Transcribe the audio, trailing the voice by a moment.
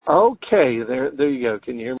Okay, there you go.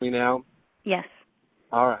 Can you hear me now? Yes.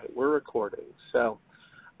 All right, we're recording. So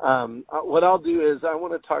what I'll do is I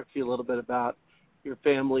want to talk to you a little bit about your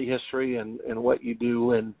family history and what you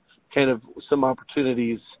do and kind of some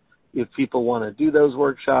opportunities if people want to do those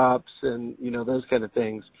workshops and, those kind of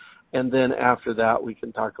things. And then after that, we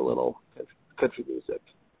can talk a little country music.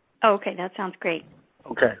 Okay, that sounds great.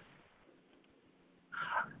 Okay.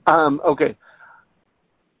 Okay.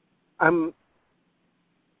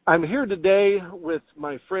 I'm here today with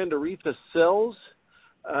my friend Aretha Sills.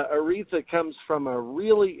 Aretha comes from a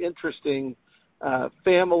really interesting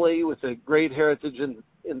family with a great heritage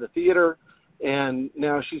in the theater, and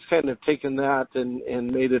now she's kind of taken that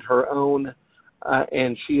and made it her own,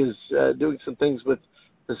 and she is doing some things with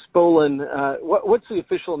the Spolin. What's the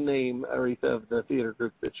official name, Aretha, of the theater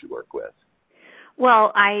group that you work with?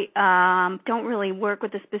 Well, I don't really work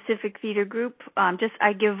with a specific theater group.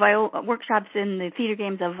 I give workshops in the theater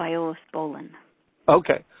games of Viola Spolin.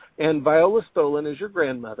 Okay. And Viola Spolin is your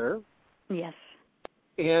grandmother. Yes.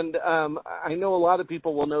 And I know a lot of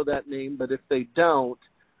people will know that name, but if they don't,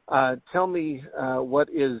 tell me what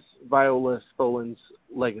is Viola Spolin's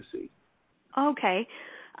legacy? Okay.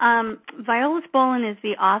 Viola Spolin is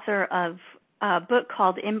the author of a book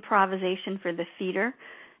called Improvisation for the Theater.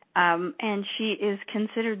 And she is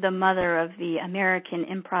considered the mother of the American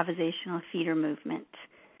improvisational theater movement.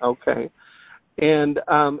 Okay, and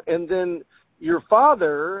then your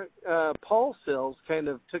father, Paul Sills, kind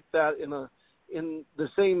of took that in the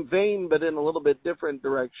same vein, but in a little bit different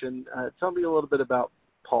direction. Tell me a little bit about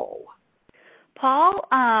Paul. Paul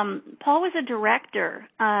was a director,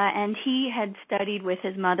 and he had studied with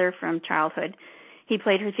his mother from childhood. He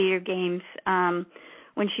played her theater games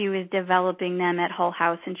when she was developing them at Hull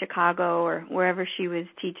House in Chicago or wherever she was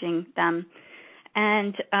teaching them.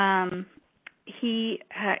 And he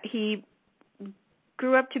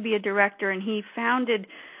grew up to be a director, and he founded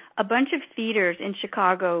a bunch of theaters in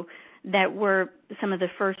Chicago that were some of the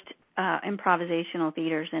first improvisational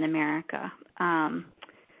theaters in America.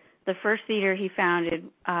 The first theater he founded,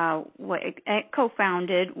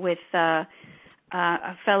 co-founded with a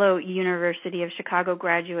fellow University of Chicago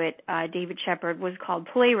graduate, David Shepard, was called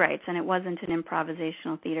Playwrights, and it wasn't an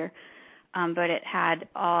improvisational theater, but it had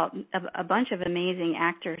a bunch of amazing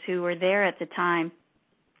actors who were there at the time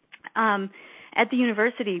at the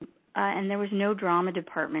university, and there was no drama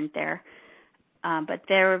department there. But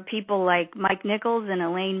there were people like Mike Nichols and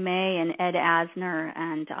Elaine May and Ed Asner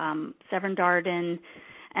and Severn Darden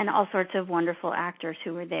and all sorts of wonderful actors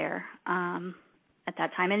who were there at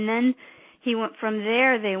that time. And then he went from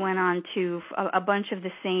there. They went on to a bunch of the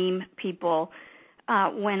same people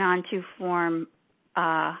went on to form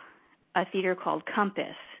a theater called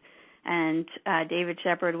Compass, and David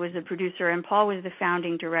Shepard was the producer, and Paul was the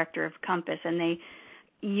founding director of Compass, and they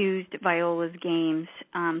used Viola's games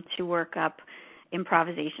to work up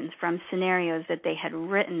improvisations from scenarios that they had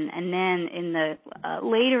written, and then in the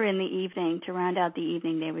later in the evening, to round out the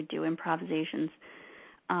evening, they would do improvisations.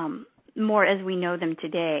 More as we know them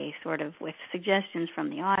today, sort of with suggestions from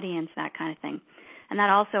the audience, that kind of thing. And that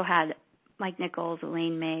also had Mike Nichols,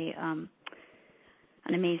 Elaine May, an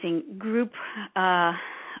amazing group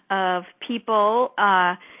of people,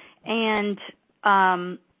 and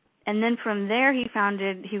then from there he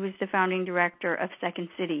was the founding director of Second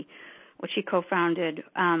City, which he co-founded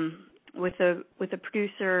with a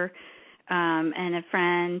producer and a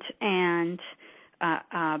friend, and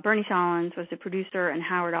Bernie Solins was the producer, and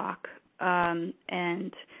Howard Ock.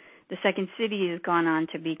 And the Second City has gone on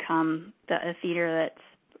to become a theater that's,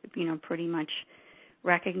 pretty much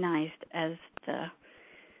recognized as the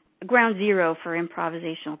ground zero for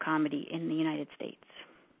improvisational comedy in the United States.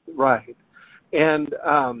 Right. And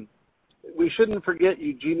we shouldn't forget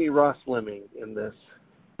Eugenie Ross Lemming in this.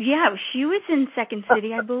 Yeah, she was in Second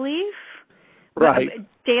City, I believe. Right.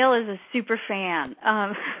 Dale is a super fan.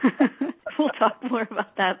 We'll talk more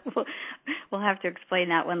about that. We'll have to explain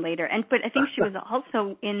that one later. But I think she was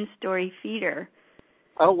also in Story Theater.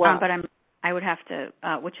 Oh, wow. But I would have to,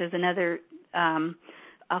 which is another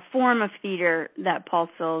a form of theater that Paul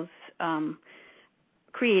Sills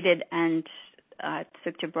created and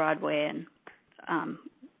took to Broadway, and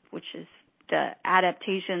which is the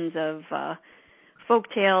adaptations of folk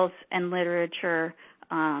tales and literature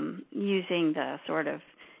using the sort of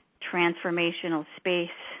transformational space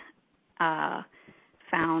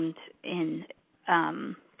found in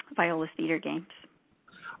Viola's theater games.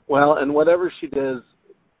 Well, and whatever she does,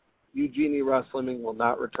 Eugenie Ross Lemming will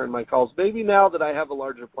not return my calls. Maybe now that I have a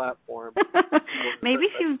larger platform. Maybe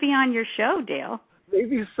she would be on your show, Dale.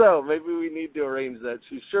 Maybe so. Maybe we need to arrange that.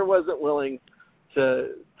 She sure wasn't willing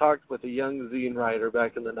talked with a young zine writer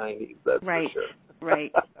back in the 90s, that's Right, for sure.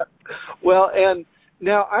 right. Well, and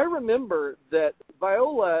now I remember that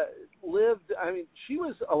Viola lived, she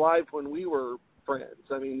was alive when we were friends.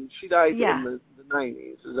 She died Yeah. in the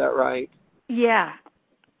 90s, is that right? Yeah.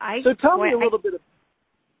 So tell me a little bit of...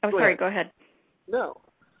 Go ahead. No.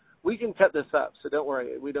 We can cut this up, so don't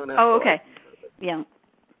worry. We don't have to... Oh, okay. Yeah.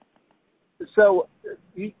 So,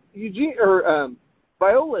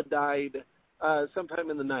 Viola died sometime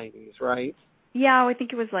in the 90s, right? Yeah, I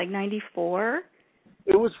think it was like 94.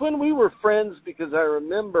 It was when we were friends because I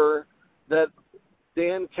remember that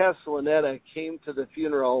Dan Castellaneta came to the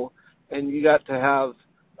funeral and you got to have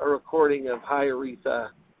a recording of Hi Aretha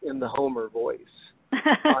in the Homer voice.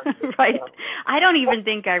 Right. I don't even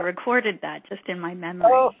think I recorded that, just in my memory.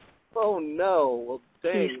 Oh no. Well,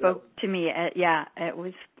 dang. He spoke to me. It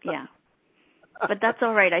was, yeah. But that's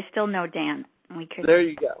all right. I still know Dan. There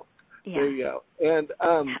you go. Yeah. There you go. And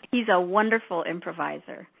he's a wonderful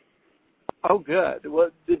improviser. Oh, good. Well,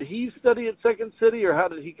 did he study at Second City, or how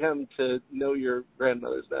did he come to know your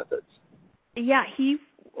grandmother's methods? Yeah, he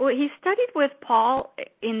studied with Paul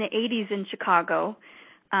in the 80s in Chicago,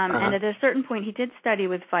 and at a certain point he did study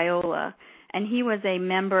with Viola, and he was a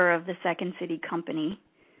member of the Second City Company.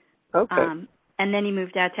 Okay. And then he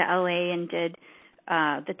moved out to L.A. and did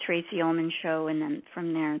the Tracy Ullman Show, and then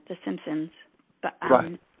from there, The Simpsons. But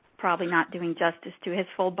right. Probably not doing justice to his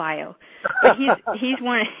full bio. But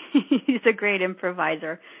he's a great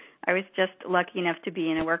improviser. I was just lucky enough to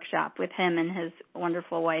be in a workshop with him and his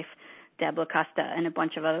wonderful wife, Deb LaCosta, and a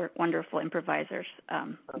bunch of other wonderful improvisers.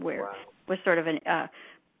 Was sort of a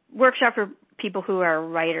workshop for people who are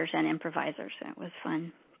writers and improvisers. It was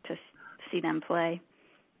fun to see them play.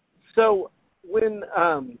 So when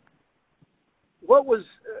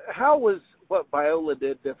how was what Viola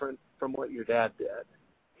did different from what your dad did?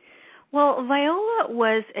 Well, Viola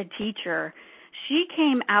was a teacher. She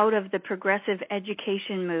came out of the progressive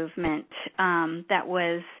education movement that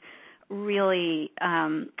was really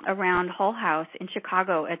around Hull House in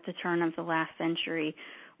Chicago at the turn of the last century,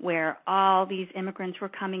 where all these immigrants were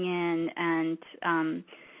coming in, and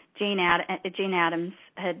Jane Addams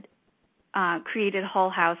had created Hull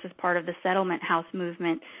House as part of the settlement house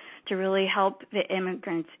movement to really help the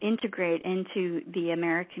immigrants integrate into the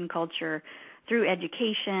American culture through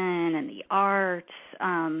education and the arts.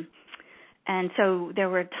 And so there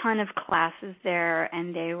were a ton of classes there,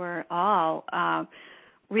 and they were all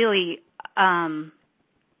really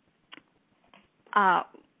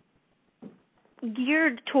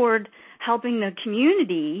geared toward helping the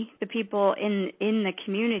community, the people in the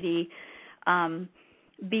community,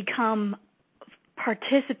 become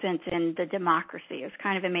participants in the democracy. It was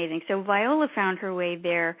kind of amazing. So Viola found her way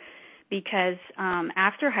there because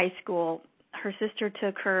after high school, her sister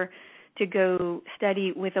took her to go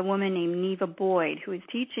study with a woman named Neva Boyd, who was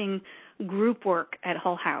teaching group work at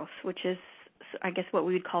Hull House, which is, I guess, what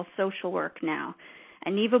we would call social work now.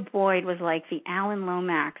 And Neva Boyd was like the Alan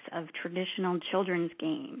Lomax of traditional children's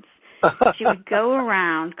games. She would go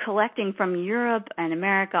around collecting from Europe and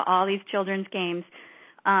America all these children's games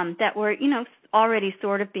that were, already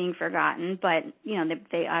sort of being forgotten, but,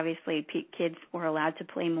 they obviously, kids were allowed to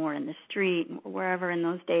play more in the street or wherever in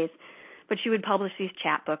those days. But she would publish these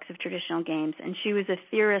chapbooks of traditional games, and she was a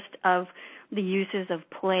theorist of the uses of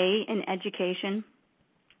play in education.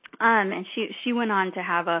 And she went on to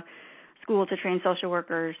have a school to train social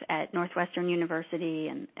workers at Northwestern University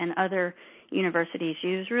and other universities.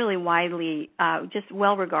 She was really widely just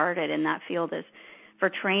well regarded in that field as for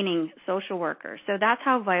training social workers. So that's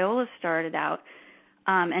how Viola started out.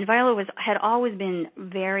 And Viola had always been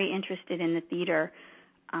very interested in the theater.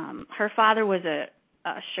 Her father was a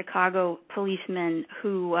Chicago policeman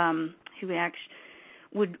who actually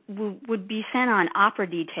would be sent on opera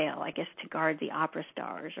detail, I guess, to guard the opera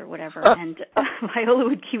stars or whatever. And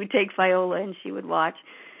he would take Viola and she would watch.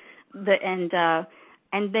 And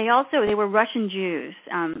they were Russian Jews.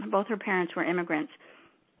 Both her parents were immigrants.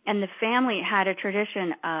 And the family had a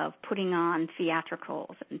tradition of putting on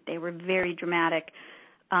theatricals, and they were very dramatic.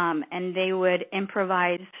 And they would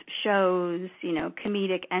improvise shows,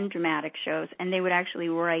 comedic and dramatic shows, and they would actually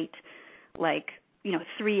write,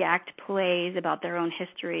 3-act plays about their own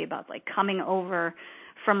history, about, coming over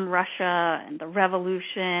from Russia and the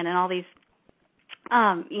revolution and all these,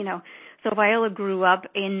 So Viola grew up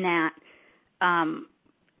in that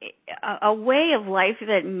a way of life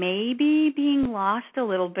that may be being lost a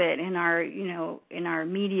little bit in our, in our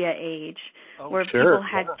media age, where people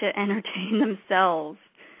had to entertain themselves.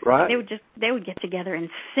 Right. They would get together and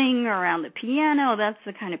sing around the piano. That's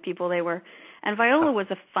the kind of people they were. And Viola was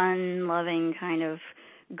a fun-loving kind of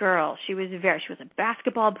girl. She was a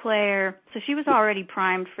basketball player, so she was already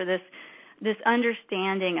primed for this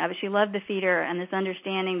understanding of it. She loved the theater and this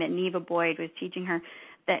understanding that Neva Boyd was teaching her,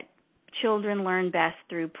 that children learn best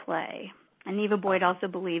through play. And Neva Boyd also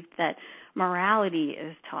believed that morality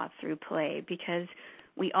is taught through play because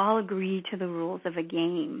we all agree to the rules of a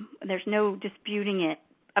game. There's no disputing it.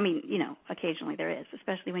 I mean, occasionally there is,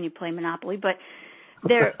 especially when you play Monopoly, but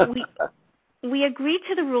we agree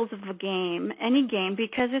to the rules of a game, any game,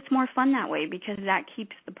 because it's more fun that way, because that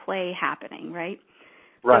keeps the play happening, right?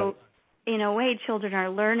 Right. So, in a way, children are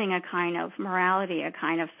learning a kind of morality, a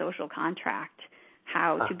kind of social contract,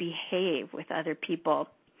 how to behave with other people.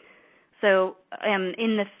 So, in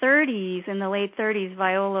the late 30s,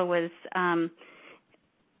 Viola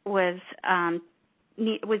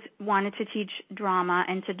wanted to teach drama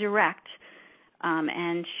and to direct,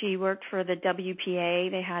 and she worked for the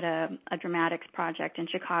WPA. They had a dramatics project in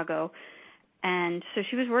Chicago, and so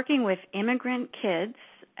she was working with immigrant kids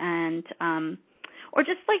and or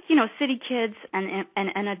just like city kids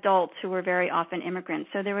and adults who were very often immigrants.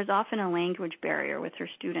 So there was often a language barrier with her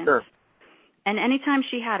students. Sure. And anytime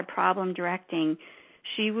she had a problem directing,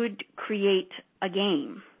 she would create a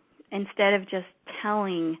game instead of just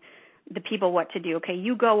telling the people what to do. Okay,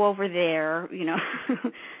 you go over there,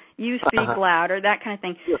 you speak loud, or that kind of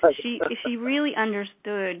thing. Right. She really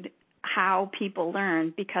understood how people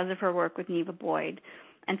learn because of her work with Neva Boyd.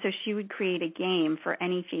 And so she would create a game for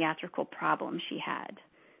any theatrical problem she had.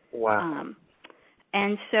 Wow.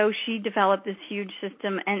 And so she developed this huge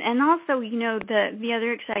system. And also, the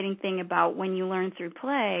other exciting thing about when you learn through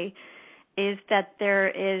play is that there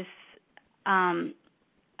is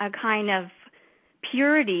a kind of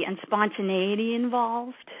purity and spontaneity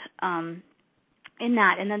involved in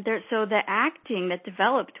that. And then so the acting that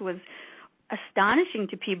developed was astonishing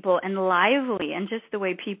to people and lively, and just the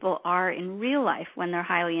way people are in real life when they're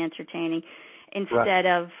highly entertaining, instead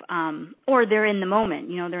of or they're in the moment,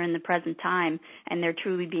 they're in the present time and they're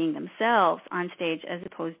truly being themselves on stage, as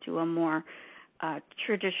opposed to a more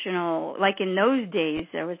traditional, like in those days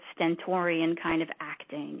there was stentorian kind of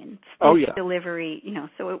acting and speech delivery,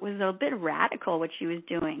 so it was a bit radical what she was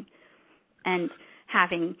doing, and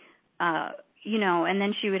having and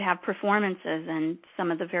then she would have performances, and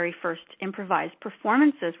some of the very first improvised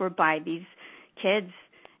performances were by these kids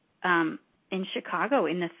in Chicago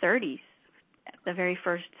in the 30s. The very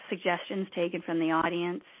first suggestions taken from the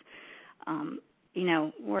audience,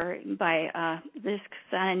 were by this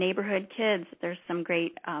kind of neighborhood kids. There's some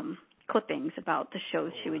great clippings about the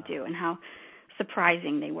shows she would do and how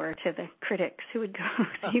surprising they were to the critics who would go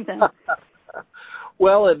see them.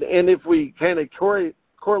 Well, and if we kind of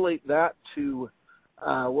correlate that to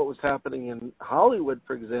what was happening in Hollywood,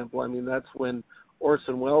 for example, I mean, that's when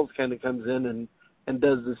Orson Welles kind of comes in and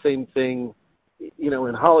does the same thing,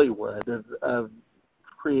 in Hollywood of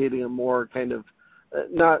creating a more kind of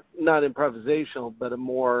not improvisational, but a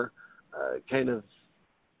more kind of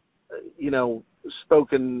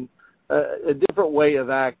spoken, a different way of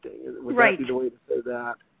acting. Would that be the way to say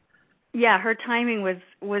that? Yeah, her timing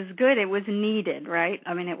was good. It was needed, right?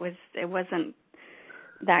 I mean, it wasn't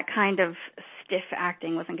that kind of stiff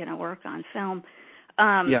acting wasn't going to work on film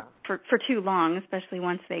for too long, especially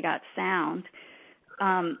once they got sound.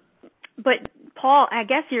 But Paul, I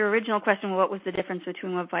guess your original question was what was the difference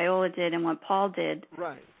between what Viola did and what Paul did.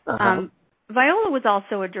 Right. Viola was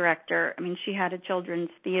also a director. I mean, she had a children's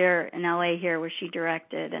theater in L.A. here where she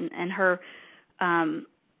directed, and her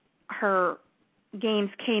games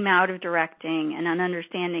came out of directing and an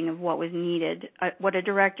understanding of what was needed, what a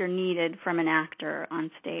director needed from an actor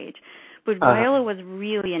on stage. But Viola was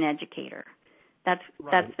really an educator. That's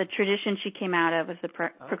the tradition she came out of, was the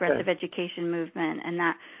progressive education movement, and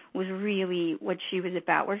that was really what she was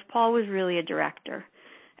about. Whereas Paul was really a director,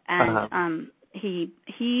 and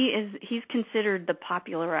he's considered the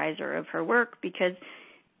popularizer of her work because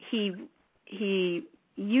he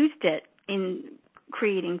used it in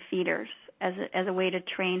creating theaters as a way to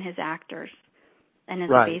train his actors and as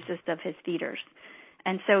a basis of his theaters.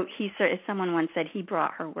 And so as someone once said, he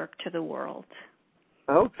brought her work to the world.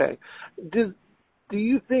 Okay. Do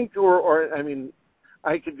you think, or I mean,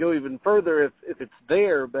 I could go even further if it's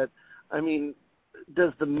there, but I mean,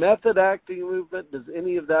 does the method acting movement, does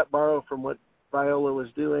any of that borrow from what Viola was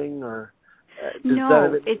doing, or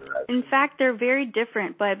no? In fact, they're very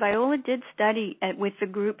different. But Viola did study with the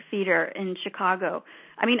group theater in Chicago.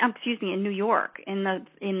 I mean, in New York in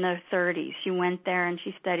the 30s. She went there and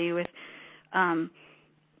she studied with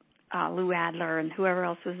Lou Adler and whoever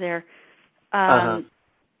else was there.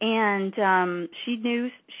 And she knew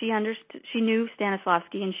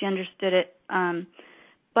Stanislavski, and she understood it.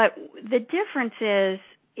 But the difference is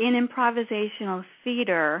in improvisational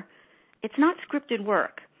theater, it's not scripted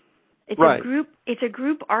work. It's Right. a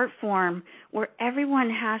group art form where everyone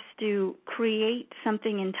has to create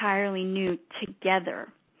something entirely new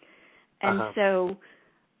together. And so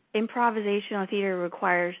improvisational theater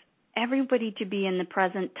requires everybody to be in the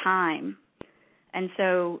present time. And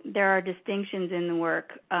so there are distinctions in the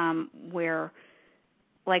work where,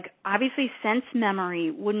 like, obviously sense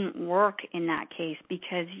memory wouldn't work in that case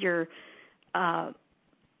because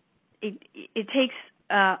it takes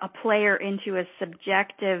a player into a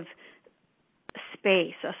subjective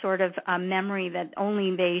space, a sort of a memory that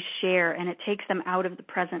only they share, and it takes them out of the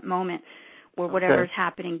present moment or whatever's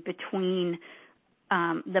happening between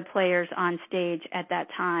the players on stage at that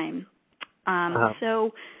time.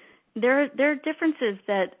 So there are differences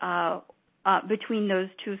that between those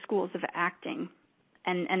two schools of acting,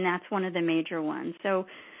 and that's one of the major ones. So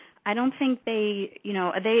I don't think they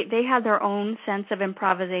had their own sense of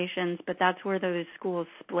improvisations, but that's where those schools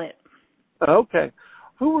split. Okay.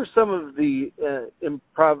 Who were some of the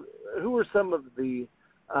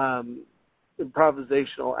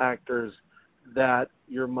improvisational actors that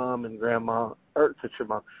your mom and grandma, or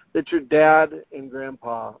that your dad and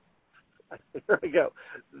grandpa, here I go,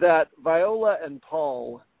 that Viola and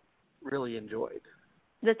Paul really enjoyed?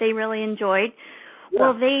 That they really enjoyed? Yeah.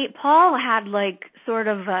 Well, Paul had like sort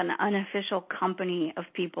of an unofficial company of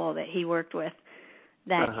people that he worked with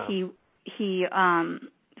that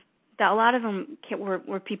that a lot of them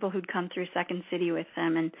were people who'd come through Second City with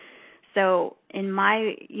him, and so in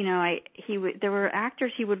my, there were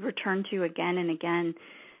actors he would return to again and again,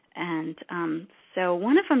 and so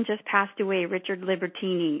one of them just passed away. Richard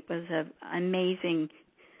Libertini was an amazing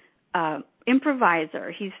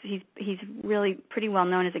improviser. He's really pretty well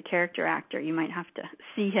known as a character actor. You might have to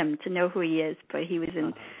see him to know who he is, but he was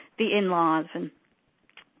in The In-Laws, and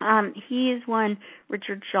he is one.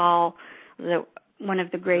 Richard Shaw, one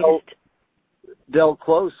of the greatest. Del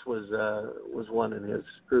Close was one in his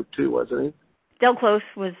group too, wasn't he? Del Close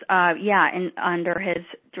was under his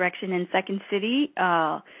direction in Second City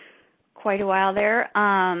quite a while there,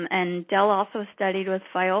 and Del also studied with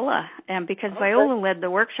Viola, and because Viola led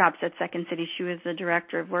the workshops at Second City, she was the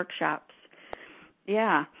director of workshops.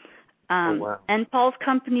 Yeah. And Paul's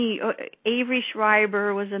company, Avery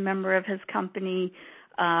Schreiber was a member of his company,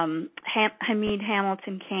 Hamid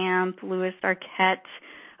Hamilton Camp, Louis Arquette,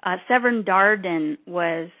 Severin Darden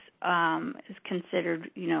is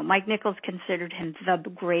considered, Mike Nichols considered him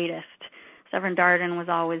the greatest. Severin Darden was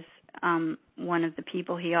always one of the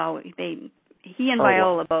people he and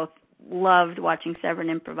Viola both loved watching Severin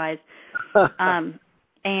improvise.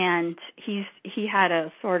 And he had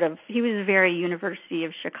he was a very University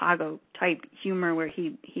of Chicago type humor where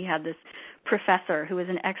he had this professor who was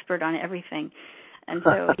an expert on everything. And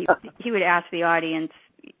so he would ask the audience,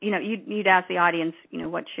 you'd ask the audience,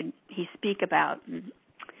 what should he speak about? And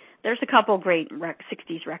there's a couple great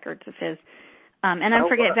 60s records of his. And I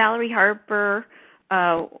forget, Valerie Harper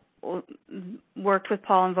worked with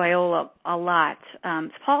Paul and Viola a lot.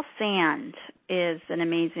 Paul Sand is an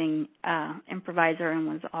amazing improviser and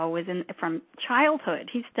was always from childhood.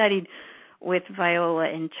 He studied with Viola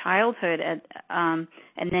in childhood, and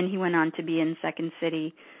then he went on to be in Second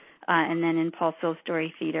City, and then in Paul Sills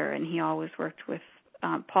Story Theater, and he always worked with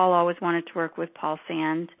Paul always wanted to work with Paul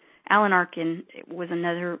Sand. Alan Arkin was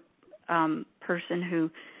another person who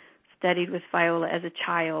studied with Viola as a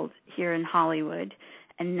child here in Hollywood,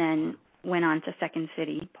 and then went on to Second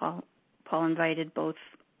City. Paul invited both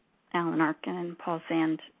Alan Arkin and Paul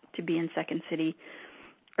Sand to be in Second City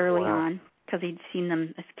early on because he'd seen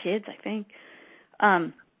them as kids, I think.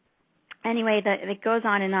 Anyway, it goes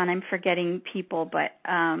on and on. I'm forgetting people, but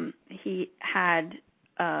he had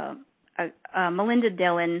Melinda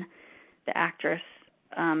Dillon, the actress,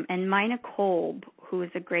 and Mina Kolb, who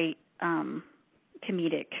is a great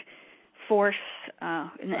comedic force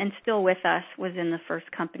and still with us, was in the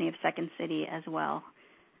first company of Second City as well.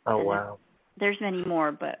 Oh, wow. There's many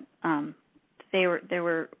more, but there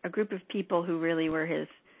were a group of people who really were his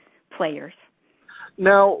players.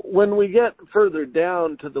 Now, when we get further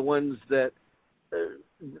down to the ones that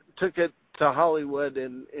took it to Hollywood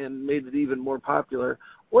and made it even more popular,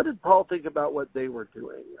 what did Paul think about what they were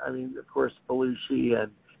doing? I mean, of course, Belushi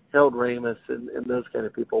and Harold Ramis and those kind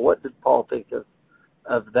of people. What did Paul think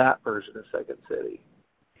of that version of Second City?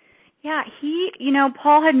 Yeah,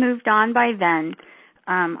 Paul had moved on by then.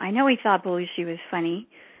 I know he thought Belushi was funny.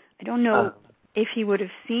 I don't know if he would have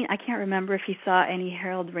seen, I can't remember if he saw any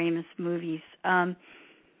Harold Ramis movies.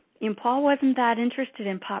 Paul wasn't that interested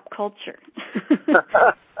in pop culture.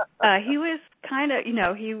 He was kind of,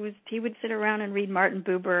 he would sit around and read Martin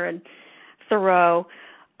Buber and Thoreau.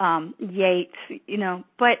 Yates,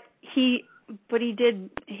 but he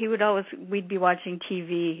would always, we'd be watching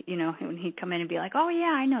TV, and he'd come in and be like, oh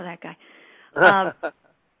yeah, I know that guy.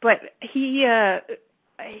 But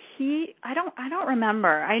I don't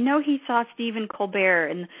remember. I know he saw Stephen Colbert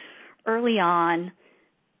and early on,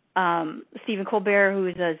 Stephen Colbert, who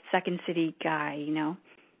was a Second City guy,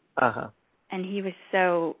 Uh-huh. and he was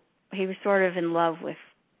sort of in love with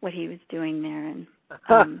what he was doing there, and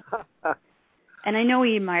and I know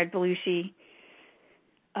he admired Belushi,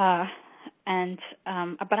 but I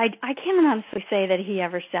can't honestly say that he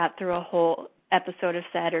ever sat through a whole episode of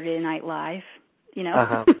Saturday Night Live,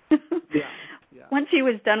 Uh-huh. Yeah. Once he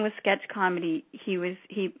was done with sketch comedy, he was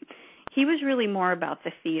really more about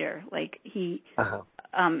the theater. Like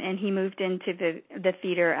and he moved into the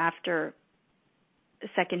theater after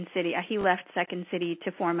Second City. He left Second City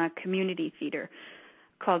to form a community theater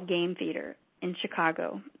called Game Theater in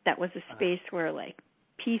Chicago. That was a space where like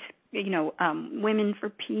peace, Women for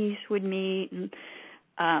Peace would meet, and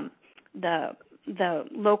the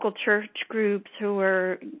local church groups who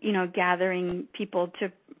were, gathering people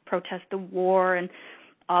to protest the war, and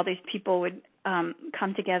all these people would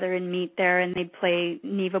come together and meet there, and they'd play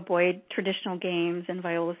Neva Boyd traditional games and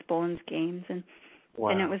Viola Spolin's games, and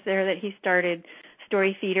it was there that he started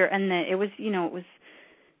Story Theater, and it was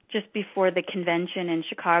just before the convention in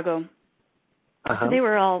Chicago. So they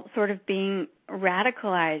were all sort of being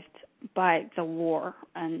radicalized by the war,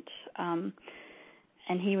 and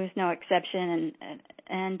he was no exception,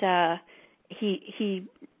 and he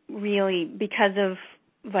really, because of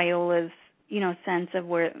Viola's sense of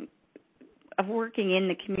working in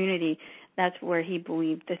the community, that's where he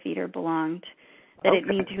believed the theater belonged, that it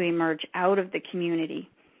needed to emerge out of the community.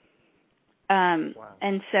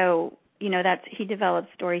 And so he developed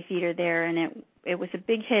Story Theater there, and it was a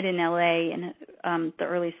big hit in L.A. in the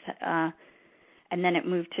early, and then it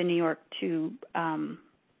moved to New York to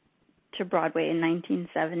Broadway in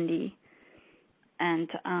 1970, and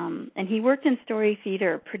he worked in Story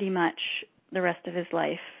Theater pretty much the rest of his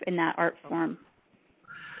life in that art form.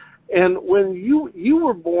 And when you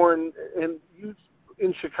were born in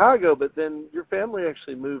Chicago, but then your family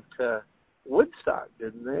actually moved to Woodstock,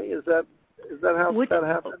 didn't they? Is that how that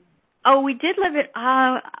happened? Oh, we did live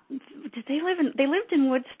they lived in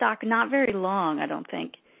Woodstock not very long, I don't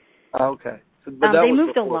think. Okay. So, they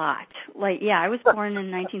moved before. A lot. I was born in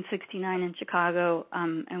 1969 in Chicago,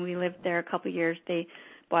 and we lived there a couple of years. They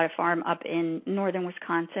bought a farm up in northern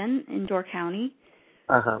Wisconsin in Door County,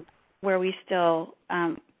 where we still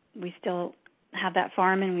have that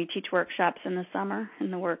farm, and we teach workshops in the summer in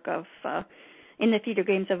the work of in the theater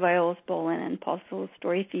games of Viola Spolin and Paul Solo's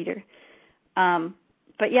Story Theater.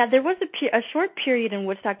 But yeah, there was a short period in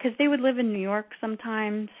Woodstock because they would live in New York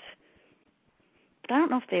sometimes. But I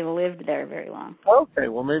don't know if they lived there very long. Okay,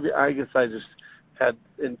 well maybe I guess I just had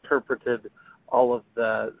interpreted all of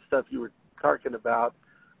the stuff you were talking about,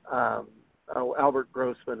 Albert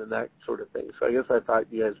Grossman and that sort of thing. So I guess I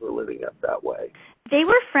thought you guys were living up that way. They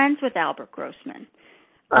were friends with Albert Grossman.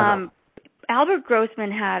 Albert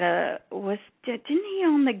Grossman didn't he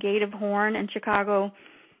own the Gate of Horn in Chicago?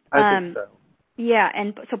 I think so. Yeah,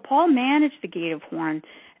 and so Paul managed the Gate of Horn,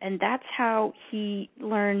 and that's how he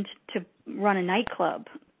learned to run a nightclub,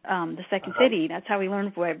 the Second City. That's how he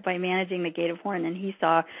learned by managing the Gate of Horn, and he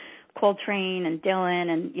saw Coltrane and Dylan,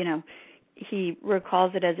 and he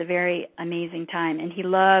recalls it as a very amazing time, and he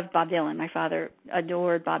loved Bob Dylan. My father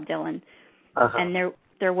adored Bob Dylan, and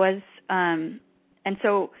there was, and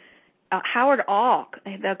so Howard Alk,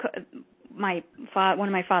 one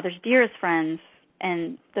of my father's dearest friends,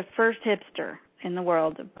 and the first hipster in the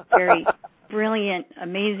world, a very brilliant,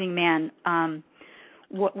 amazing man,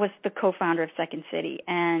 was the co-founder of Second City,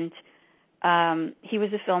 and he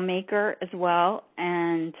was a filmmaker as well,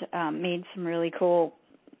 and made some really cool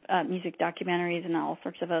music documentaries and all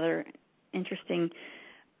sorts of other interesting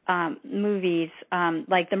movies,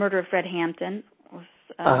 like The Murder of Fred Hampton was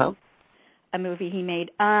a movie he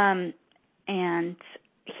made, and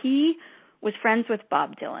he was friends with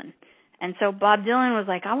Bob Dylan. And so Bob Dylan was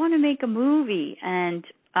like, I want to make a movie. And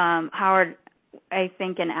Howard, I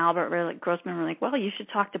think, and Albert Grossman were like, well, you should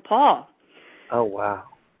talk to Paul. Oh, wow.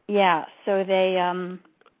 Yeah, so they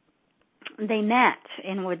met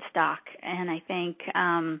in Woodstock. And I think,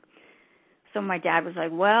 so my dad was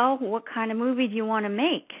like, well, what kind of movie do you want to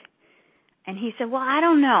make? And he said, well, I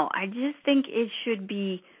don't know. I just think it should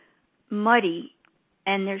be muddy,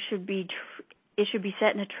 and it should be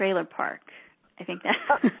set in a trailer park. I think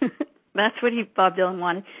that's what Bob Dylan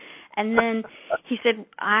wanted. And then he said,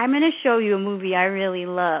 I'm going to show you a movie I really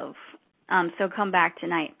love, so come back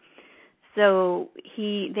tonight. So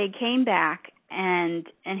they came back, and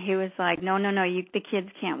he was like, no, the kids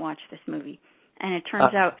can't watch this movie. And it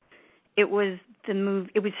turns out it was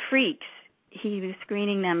it was Freaks. He was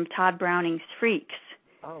screening them Todd Browning's Freaks.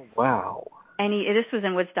 Oh, wow. And this was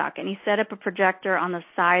in Woodstock, and he set up a projector on the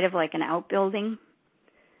side of like an outbuilding.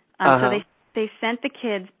 So they sent the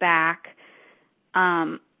kids back,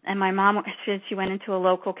 and my mom, she went into a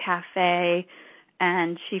local cafe,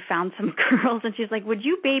 and she found some girls, and she's like, "Would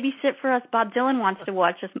you babysit for us? Bob Dylan wants to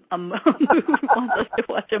watch wants us to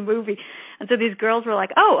watch a movie." And so these girls were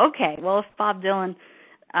like, "Oh, okay. Well, if Bob Dylan,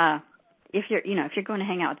 if you're going to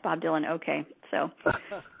hang out with Bob Dylan, okay." So,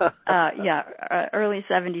 early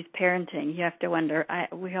 70s parenting. You have to wonder.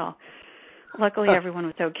 Luckily, everyone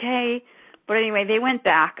was okay. But anyway, they went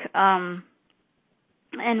back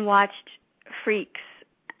and watched Freaks,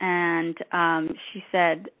 and she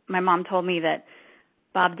said, my mom told me that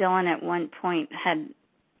Bob Dylan at one point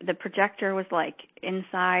the projector was like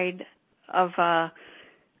inside of a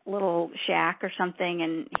little shack or something,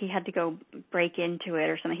 and he had to go break into it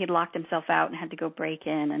or something. He'd locked himself out and had to go break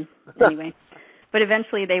in, and anyway. But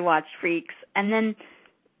eventually they watched Freaks, and then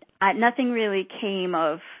nothing really came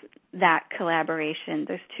of that collaboration.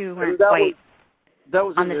 Those two weren't quite. That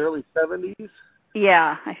was in the early 70s?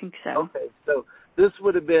 Yeah, I think so. Okay, so this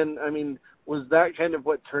would have been, was that kind of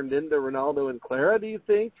what turned into Ronaldo and Clara, do you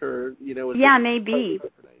think? Or, was maybe. A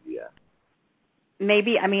different idea?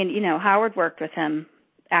 Maybe. Howard worked with him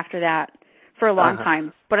after that for a long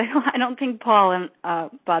time. But I don't think Paul and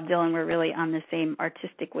Bob Dylan were really on the same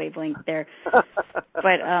artistic wavelength there.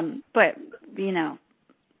 But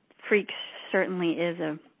Freaks certainly is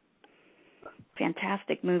a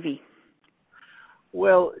fantastic movie.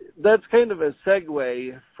 Well, that's kind of a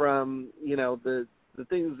segue from, the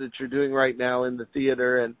things that you're doing right now in the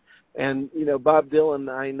theater. And Bob Dylan,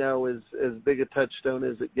 I know, is as big a touchstone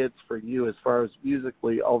as it gets for you as far as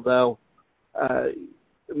musically, although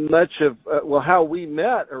much of, how we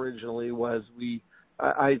met originally was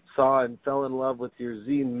I saw and fell in love with your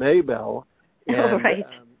zine Maybelle and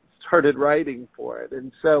started writing for it.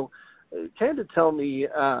 And so kind of tell me,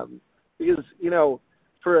 because,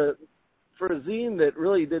 for a zine that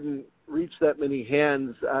really didn't reach that many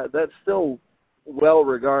hands, that's still well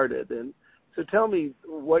regarded. And so tell me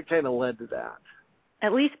what kind of led to that.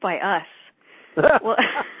 At least by us. Well,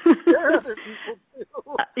 there are other people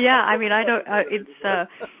too.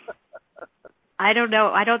 I don't know.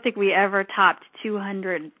 I don't think we ever topped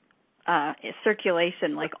 200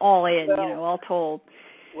 circulation, like all in, all told.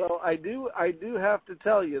 Well, I do have to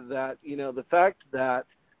tell you that, the fact that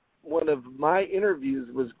one of my interviews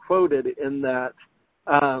was quoted in that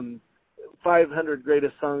 500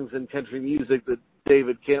 greatest songs in country music that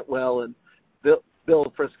David Cantwell and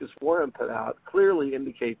Bill Friskus Warren put out clearly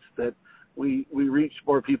indicates that we reached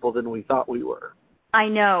more people than we thought we were. I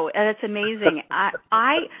know, and it's amazing.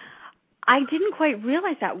 I didn't quite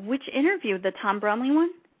realize that. Which interview? The Tom Brumley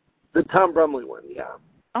one? The Tom Brumley one, yeah.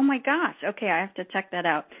 Oh my gosh. Okay, I have to check that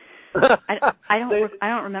out. I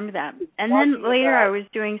don't remember that. And then later I was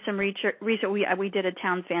doing some research. We did a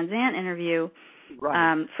Townes Van Zandt interview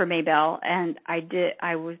for Maybelle, and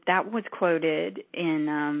that was quoted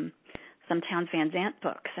in some Townes Van Zandt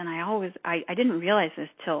books, and I didn't realize this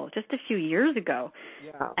till just a few years ago.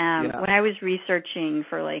 When I was researching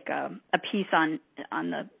for like a piece on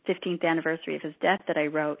the 15th anniversary of his death that I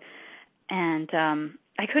wrote, and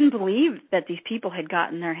I couldn't believe that these people had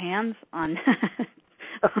gotten their hands on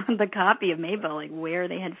on the copy of Maybelle, like where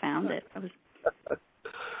they had found it. It was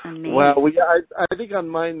amazing. Well, I think on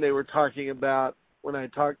mine they were talking about when I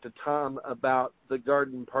talked to Tom about the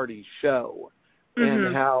Garden Party show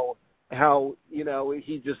and how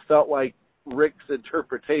he just felt like Rick's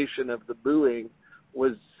interpretation of the booing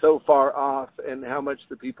was so far off and how much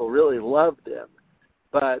the people really loved him.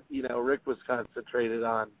 But, Rick was concentrated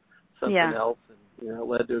on something else and, it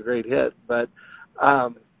led to a great hit. But,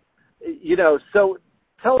 so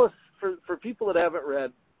tell us, for people that haven't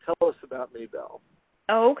read, tell us about Maybelle.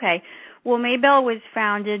 Oh, okay. Well, Maybelle was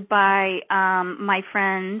founded by my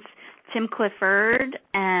friends Tim Clifford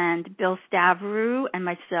and Bill Stavrou and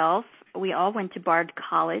myself. We all went to Bard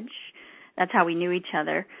College. That's how we knew each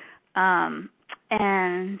other.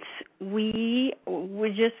 And we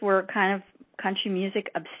just were kind of country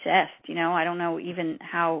music obsessed. I don't know even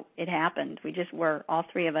how it happened. We just were, all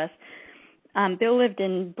three of us. Bill lived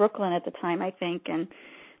in Brooklyn at the time, I think, and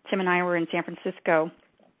Tim and I were in San Francisco.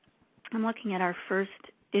 I'm looking at our first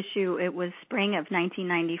issue. It was spring of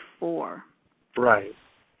 1994. Right.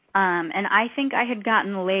 And I think I had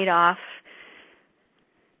gotten laid off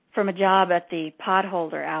from a job at the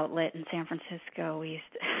Potholder outlet in San Francisco. We used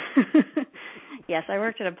to, Yes, I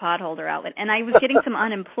worked at a potholder outlet, and I was getting some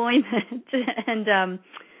unemployment, and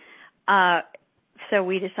so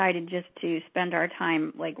we decided just to spend our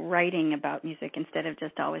time like writing about music instead of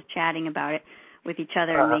just always chatting about it with each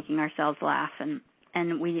other and making ourselves laugh. And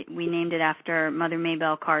we named it after Mother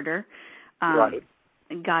Maybelle Carter, right.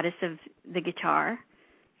 goddess of the guitar.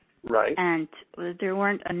 Right. And there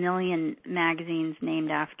weren't a million magazines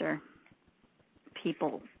named after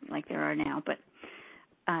people like there are now, but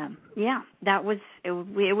yeah, that was it.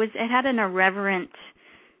 It had an irreverent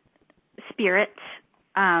spirit,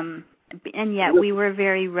 and yet we were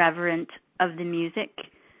very reverent of the music.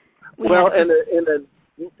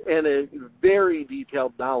 And a very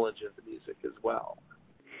detailed knowledge of the music as well.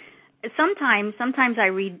 Sometimes I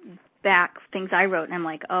read back things I wrote, and I'm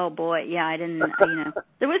like, oh boy, yeah, I didn't,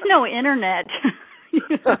 there was no internet.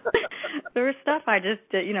 There was stuff I just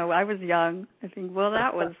did, I was young. I think, well,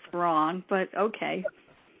 that was wrong, but okay,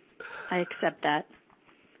 I accept that.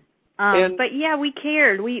 But yeah, we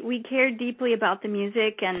cared. We cared deeply about the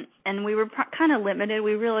music, and we were kind of limited.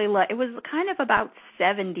 We really it was kind of about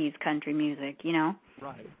 70s country music,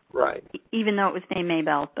 Right. Even though it was named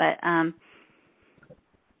Maybelle,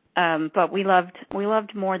 but we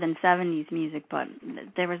loved more than 70s music. But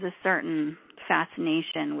there was a certain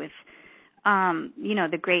fascination with,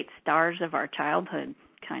 the great stars of our childhood,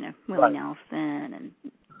 kind of Willie Nelson and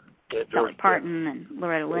Dolly Parton and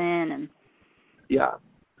Loretta Lynn and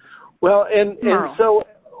Well, and so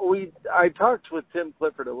I talked with Tim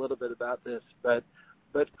Clifford a little bit about this, but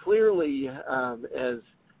clearly, as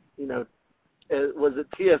you know, was it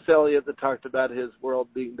T.S. Eliot that talked about his world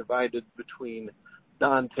being divided between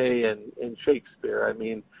Dante and Shakespeare? I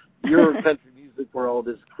mean, your country music world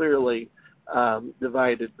is clearly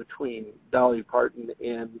divided between Dolly Parton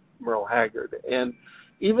and Merle Haggard. And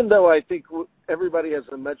even though I think everybody has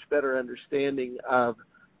a much better understanding of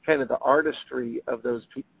kind of the artistry of those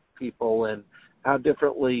people and how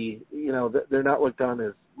differently, they're not looked on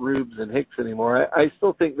as rubes and hicks anymore, I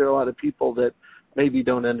still think there are a lot of people that maybe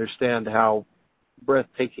don't understand how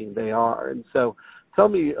breathtaking they are. And so tell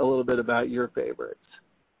me a little bit about your favorites.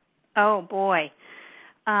 Oh, boy.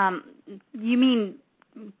 You mean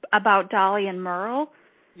about Dolly and Merle?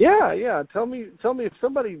 Yeah. Tell me if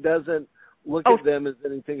somebody doesn't look at them as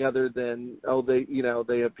anything other than,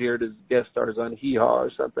 they appeared as guest stars on Hee Haw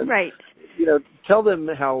or something. Right. Tell them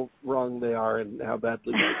how wrong they are and how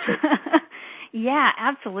badly they should. Yeah,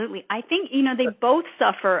 absolutely. I think, they both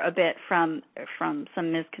suffer a bit from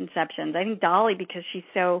some misconceptions. I think Dolly, because she's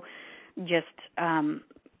so just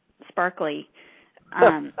sparkly.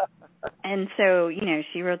 And so,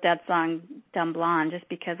 she wrote that song, Dumb Blonde, just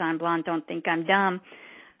because I'm blonde, don't think I'm dumb.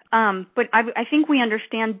 But I think we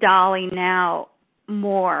understand Dolly now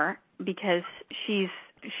more because she's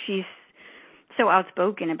so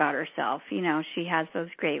outspoken about herself. She has those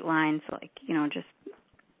great lines like, just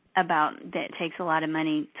about that it takes a lot of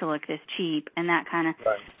money to look this cheap and that kind of,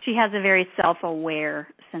 she has a very self-aware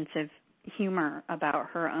sense of humor about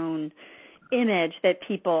her own image that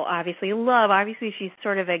people obviously love. Obviously, she's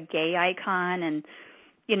sort of a gay icon and,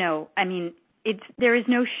 there is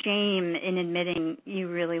no shame in admitting you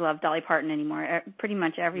really love Dolly Parton anymore. Pretty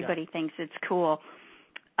much everybody thinks it's cool.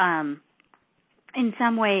 In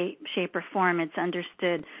some way, shape, or form, it's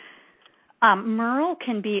understood. Merle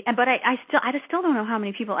can be, but I still don't know how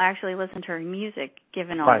many people actually listen to her music,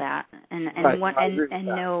 given all that, and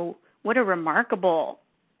know what a remarkable,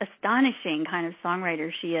 astonishing kind of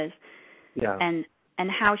songwriter she is, and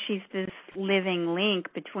how she's this living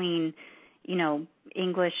link between,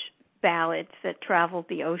 English ballads that traveled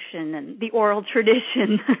the ocean and the oral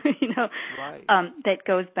tradition, that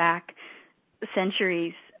goes back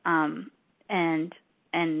centuries, and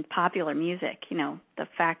popular music, the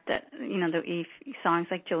fact that, the songs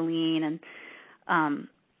like Jolene and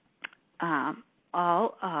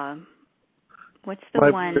what's the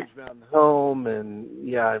one? Bridge Mountain Home and,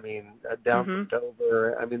 Down from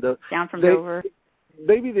Dover. Down from Dover.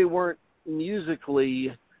 Maybe they weren't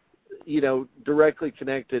musically, directly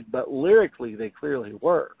connected, but lyrically they clearly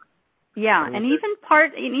were. Yeah, and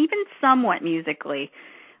even somewhat musically.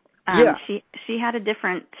 She had a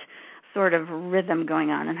different sort of rhythm going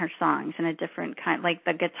on in her songs and a different kind, like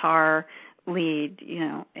the guitar lead,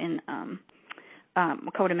 in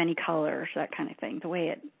Coat of Many Colors, that kind of thing. The way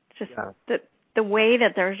it just the way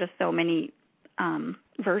that there's just so many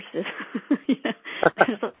verses.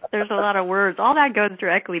 There's a lot of words. All that goes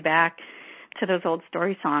directly back to those old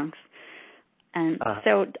story songs. And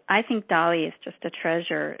so I think Dolly is just a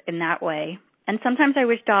treasure in that way. And sometimes I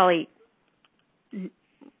wish Dolly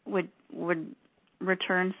would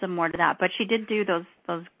return some more to that. But she did do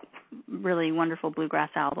those really wonderful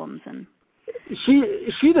bluegrass albums. And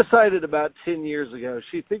She decided about 10 years ago.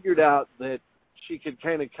 She figured out that she could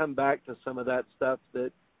kind of come back to some of that stuff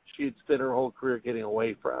that she had spent her whole career getting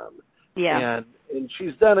away from. Yeah. And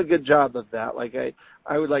she's done a good job of that. Like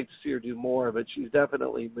I would like to see her do more, but she's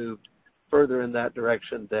definitely moved further in that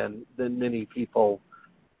direction than many people,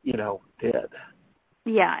 did.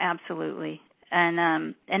 Yeah, absolutely.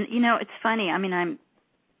 And it's funny. I mean, I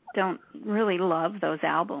don't really love those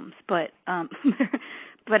albums, but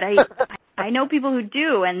but I know people who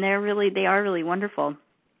do, and they are really wonderful.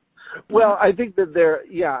 Well, I think that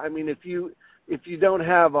I mean, if you don't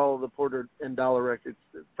have all of the Porter and Dollar records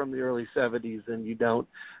from the early 70s and you don't,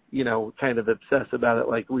 kind of obsess about it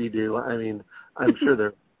like we do, I mean, I'm sure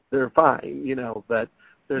they're fine, but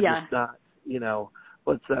they're just not,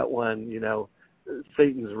 what's that one,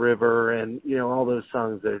 Satan's River and, all those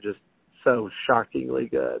songs that are just so shockingly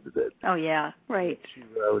good that Oh, yeah, right. she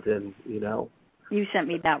wrote and, You sent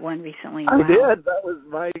me that one recently. I wow. did. That was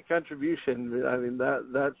my contribution. I mean,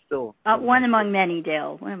 that's still... one among many,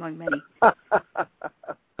 Dale. One among many.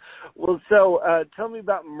 Well, so tell me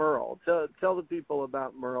about Merle. Tell the people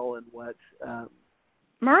about Merle and what...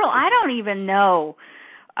 Merle, I don't even know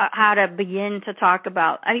how to begin to talk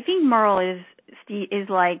about... I think Merle is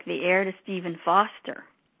like the heir to Stephen Foster,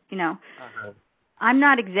 Uh-huh. I'm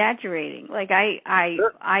not exaggerating. Like I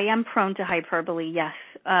am prone to hyperbole, yes,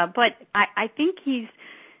 but I think he's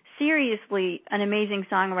seriously an amazing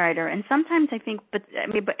songwriter. And sometimes I think, but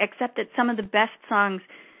except that some of the best songs,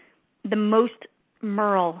 the most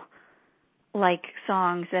Merle-like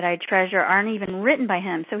songs that I treasure, aren't even written by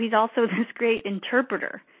him. So he's also this great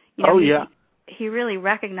interpreter. He really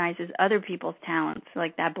recognizes other people's talents,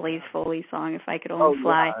 like that Blaze Foley song, "If I Could Only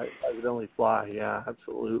Fly." Yeah, I Could Only Fly. Yeah,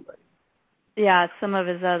 absolutely. Yeah, some of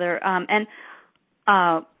his other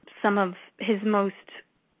some of his most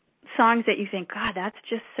songs that you think, God, that's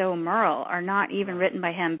just so Merle, are not even written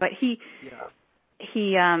by him. But he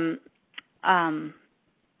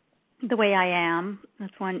The Way I Am,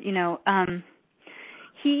 that's one.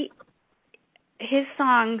 His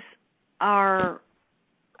songs are,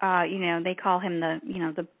 they call him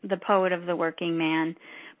the poet of the working man.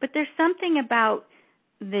 But there's something about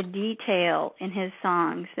the detail in his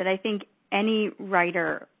songs that I think any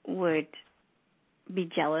writer would be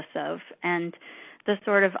jealous of, and the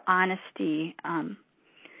sort of honesty.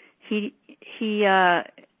 He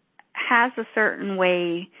has a certain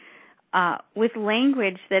way with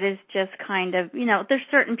language that is just kind of, there's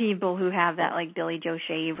certain people who have that, like Billy Joe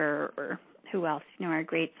Shaver or who else, are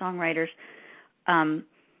great songwriters. And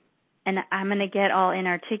I'm going to get all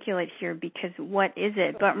inarticulate here because what is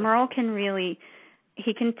it? But Merle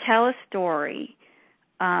he can tell a story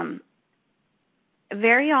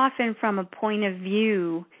very often from a point of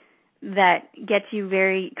view that gets you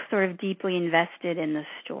very sort of deeply invested in the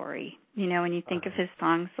story. When you think of his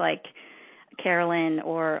songs like Carolyn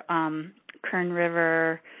or Kern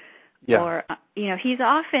River, or he's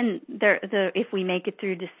often the If We Make It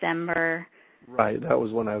Through December. Right, that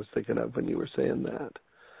was one I was thinking of when you were saying that.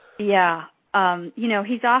 Yeah.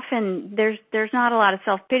 He's often there's not a lot of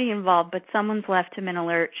self-pity involved, but someone's left him in a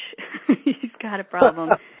lurch. He's got a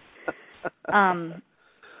problem.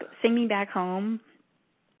 Sing Me Back Home,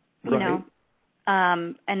 and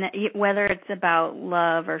whether it's about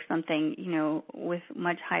love or something, with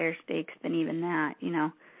much higher stakes than even that,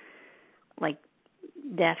 like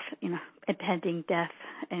death, impending death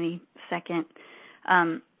any second.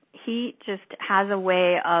 He just has a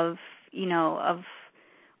way of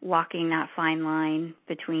walking that fine line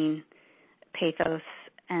between pathos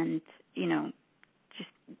and,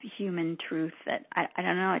 just human truth that I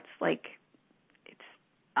don't know, it's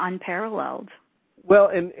unparalleled. Well,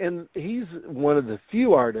 and he's one of the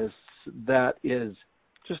few artists that is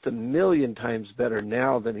just a million times better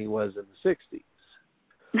now than he was in the 60s.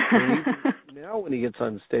 Now when he gets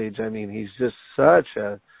on stage, I mean, he's just such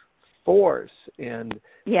a force, and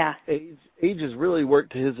age has really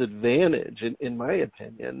worked to his advantage, in my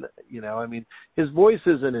opinion. I mean, his voice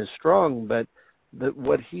isn't as strong, but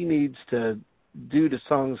what he needs to do to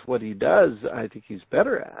songs, what he does, I think he's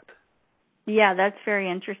better at. Yeah, that's very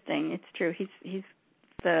interesting. It's true. He's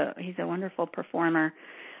a wonderful performer.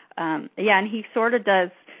 And he sort of does.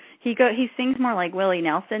 He sings more like Willie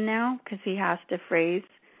Nelson now because he has to phrase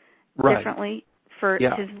differently for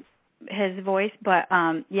his voice. But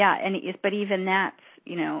but even that's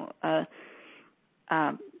he's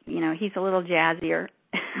a little jazzier.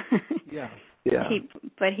 Yeah.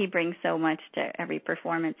 But he brings so much to every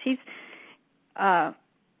performance. He's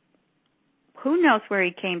who knows where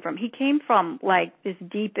he came from? He came from like this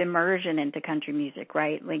deep immersion into country music,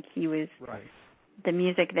 right? Like he was the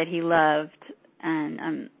music that he loved,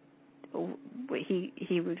 and he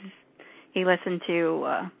listened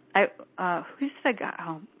to who's the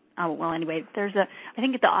guy? Oh well. Anyway, I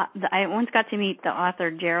think I once got to meet the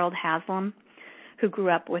author Gerald Haslam, who grew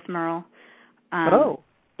up with Merle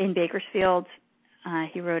in Bakersfield.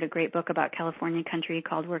 He wrote a great book about California country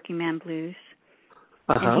called Working Man Blues.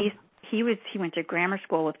 And he went to grammar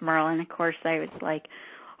school with Merle, and of course I was like,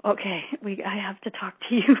 okay, I have to talk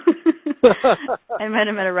to you. I met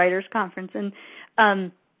him at a writers' conference,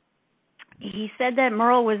 and he said that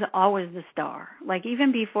Merle was always the star. Like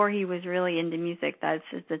even before he was really into music, that's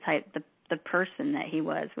just the type, the person that he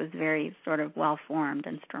was very sort of well formed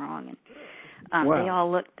and strong. And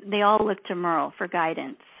wow. they all looked to Merle for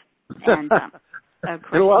guidance. And of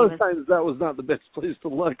course, and a lot of times that was not the best place to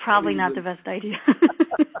look. Probably not the best idea.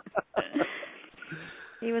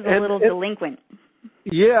 He was a little delinquent.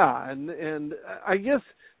 Yeah, and I guess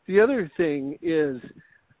the other thing is,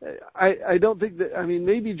 I don't think that, I mean,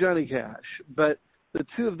 maybe Johnny Cash, but the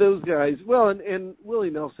two of those guys, well, and Willie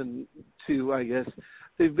Nelson too, I guess,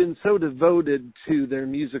 they've been so devoted to their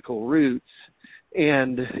musical roots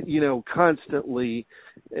and, constantly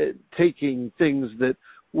taking things that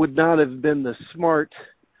would not have been the smart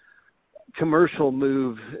commercial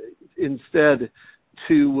move instead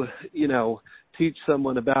to, teach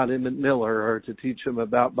someone about Emmett Miller or to teach them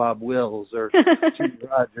about Bob Wills or Jimmy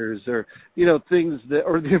Rogers or, things that,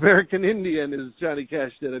 or the American Indian as Johnny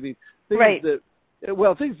Cash did. I mean, things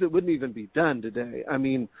things that wouldn't even be done today. I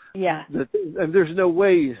mean, there's no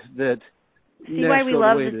way that. See why we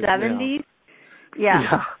love the 70s?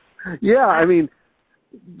 Yeah. I mean,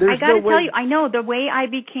 I got to tell you, I know the way I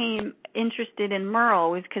became interested in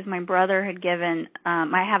Merle was because my brother had given.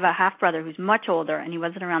 I have a half brother who's much older, and he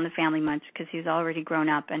wasn't around the family much because he was already grown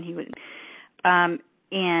up, and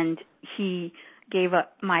and he gave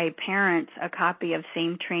my parents a copy of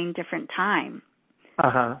Same Train, Different Time.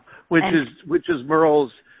 Which is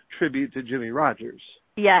Merle's tribute to Jimmy Rogers.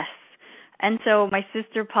 Yes. And so my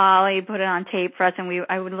sister Polly put it on tape for us, and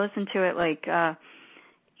I would listen to it like,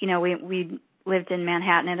 we lived in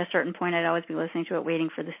Manhattan. At a certain point, I'd always be listening to it, waiting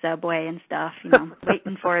for the subway and stuff,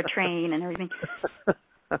 waiting for a train and everything.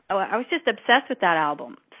 I was just obsessed with that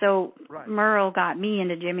album. So Merle got me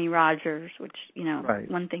into Jimmy Rogers, which,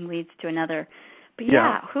 one thing leads to another. But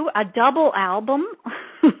a double album?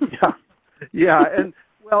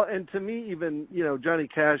 And to me, even, Johnny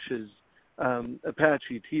Cash's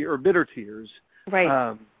Apache or Bitter Tears,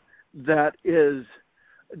 that is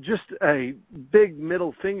just a big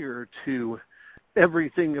middle finger to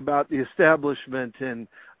everything about the establishment. And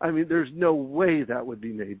I mean, there's no way that would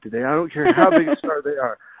be made today. I don't care how big a star they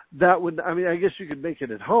are. That would, I mean, I guess you could make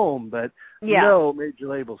it at home, but no major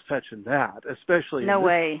labels touching that, especially in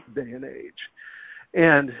this day and age.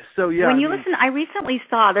 And so, when you listen, I recently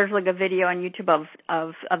saw there's like a video on YouTube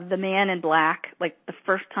of the Man in Black, like the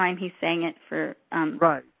first time he sang it for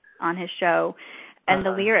on his show, and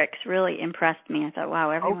the lyrics really impressed me. I thought, wow,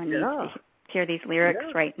 everyone needs to hear these lyrics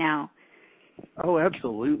right now. Oh,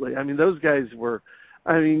 absolutely. I mean, those guys were,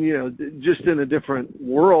 just in a different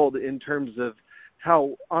world in terms of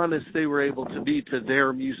how honest they were able to be to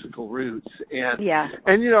their musical roots. And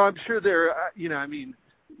I'm sure they're,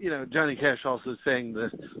 Johnny Cash also sang the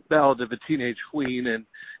Ballad of a Teenage Queen and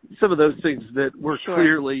some of those things that were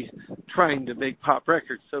clearly trying to make pop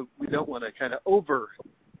records. So we don't want to kind of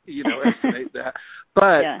estimate that.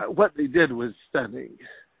 But what they did was stunning.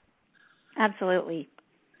 Absolutely.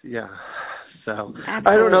 Yeah. So absolutely.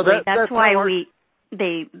 I don't know. That's why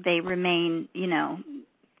they remain,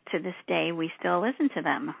 to this day we still listen to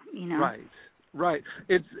them, Right.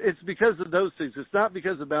 It's because of those things. It's not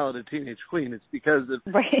because of Ballad of Teenage Queen. It's because of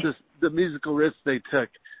the musical risks they took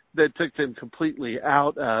that took them completely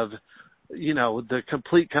out of, the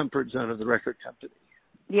complete comfort zone of the record company.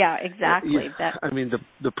 Yeah, exactly.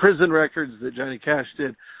 The prison records that Johnny Cash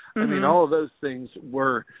did, all of those things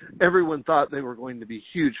everyone thought they were going to be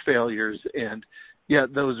huge failures, and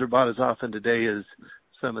yet those are bought as often today as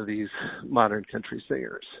some of these modern country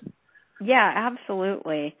singers. Yeah,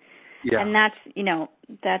 absolutely. Yeah. And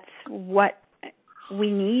that's what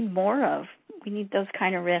we need more of. We need those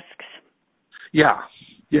kind of risks. Yeah.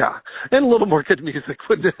 And a little more good music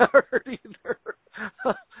wouldn't hurt either.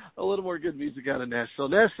 A little more good music out of Nashville.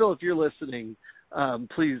 Nashville, if you're listening,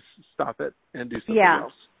 please stop it and do something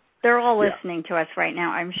else. They're all listening to us right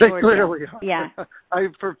now, I'm sure. They clearly are. Yeah.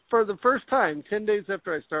 For the first time, 10 days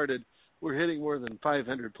after I started, we're hitting more than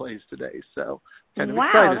 500 plays today. So kind of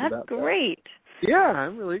excited about that. Wow, that's great. Yeah,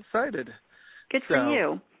 I'm really excited. Good for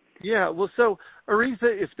you. Yeah, well, so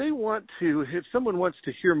Aretha, if someone wants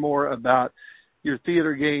to hear more about your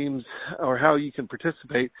theater games or how you can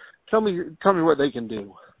participate, tell me what they can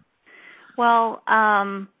do. Well,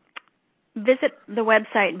 visit the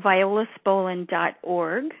website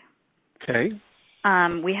violaspolin.org. Okay.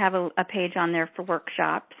 We have a page on there for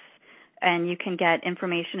workshops, and you can get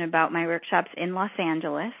information about my workshops in Los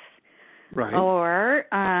Angeles. Right. Or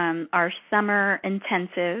our summer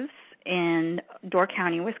intensives in Door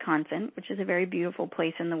County, Wisconsin, which is a very beautiful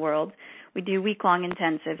place in the world. We do week-long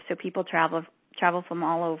intensives, so people travel from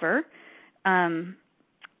all over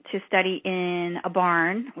to study in a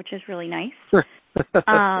barn, which is really nice,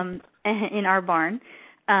 in our barn,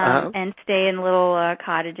 and stay in little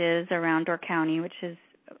cottages around Door County, which is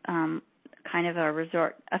kind of a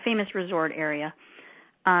famous resort area.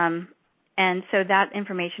 And so that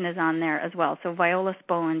information is on there as well. So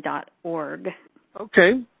violaspolin.org.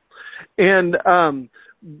 Okay. And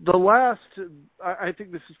the last, I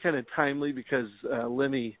think this is kind of timely because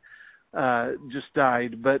Lemmy just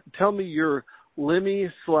died, but tell me your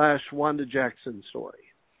Lemmy/Wanda Jackson story.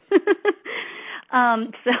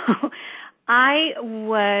 So I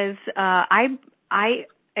was, I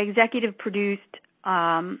executive produced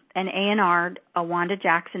an A&R'd a Wanda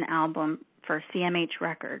Jackson album for CMH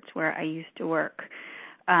Records, where I used to work.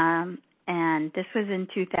 And this was in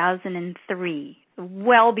 2003,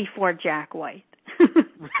 well before Jack White.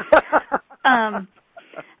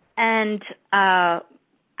 And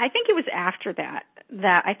I think it was after that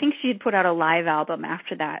I think she had put out a live album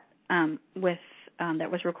after that with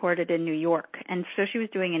that was recorded in New York. And so she was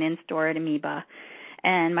doing an in-store at Amoeba.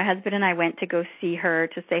 And my husband and I went to go see her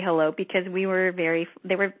to say hello because we were very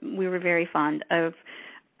fond of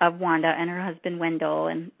Wanda and her husband Wendell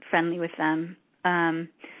and friendly with them.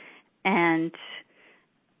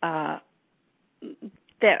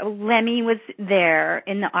 Lemmy was there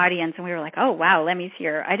in the audience, and we were like, oh, wow, Lemmy's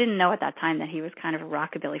here. I didn't know at that time that he was kind of a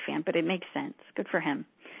rockabilly fan, but it makes sense. Good for him.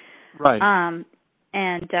 Right.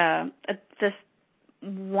 This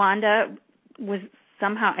Wanda was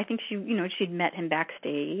somehow, I think she'd met him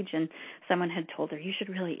backstage, and someone had told her, you should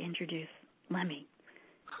really introduce Lemmy,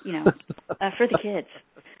 for the kids.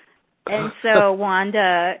 And so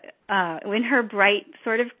Wanda, in her bright,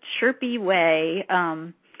 sort of chirpy way,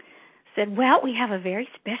 said, well, we have a very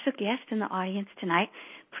special guest in the audience tonight.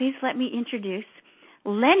 Please let me introduce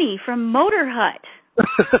Lenny from Motor Hut.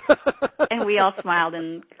 And we all smiled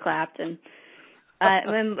and clapped. And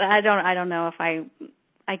I don't know if I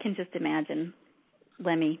can just imagine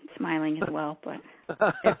Lemmy smiling as well. But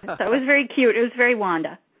so it was very cute. It was very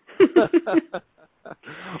Wanda.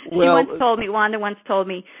 Wanda once told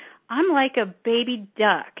me, I'm like a baby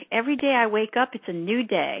duck. Every day I wake up, it's a new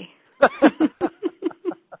day.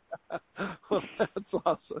 Well, that's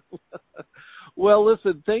awesome. Well,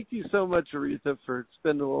 listen, thank you so much, Aretha, for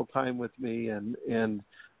spending a little time with me, and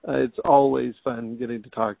it's always fun getting to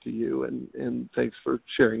talk to you, and thanks for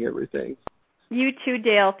sharing everything. You too,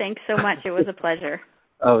 Dale. Thanks so much. It was a pleasure.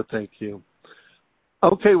 Oh, thank you.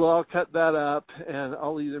 Okay, well, I'll cut that up, and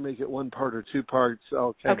I'll either make it one part or two parts.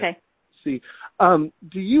 I'll kind of see.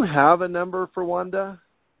 Do you have a number for Wanda?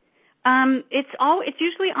 It's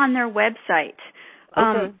usually on their website.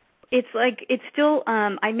 Okay. It's still,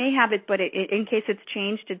 I may have it, but in case it's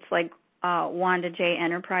changed, it's like Wanda J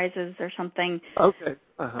Enterprises or something. Okay.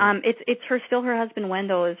 It's her husband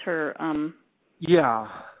Wendell is her her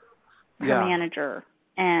manager.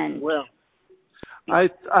 And well, I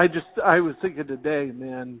was thinking today,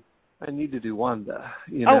 man, I need to do Wanda.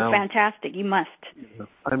 Oh, fantastic! You must.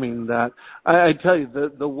 I mean that. I tell you,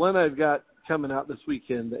 the one I've got coming out this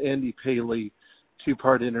weekend, the Andy Paley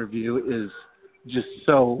 2-part interview, is just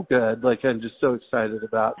so good. Like, I'm just so excited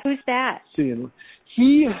about. Who's that? Seeing.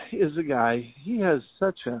 He is a guy. He has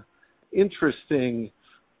such a interesting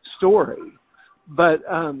story, but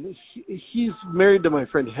he's married to my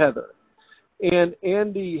friend Heather, and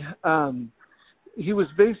Andy. He was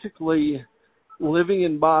basically living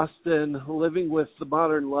in Boston, living with the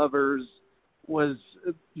Modern Lovers,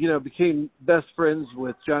 became best friends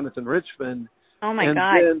with Jonathan Richman. Oh my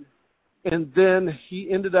God. And then he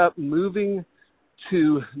ended up moving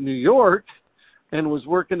to New York and was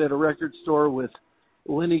working at a record store with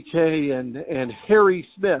Lenny Kaye and Harry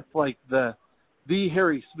Smith, like the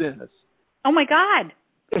Harry Smith. Oh my God.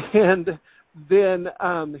 And then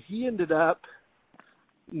he ended up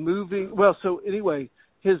moving. Well, so anyway,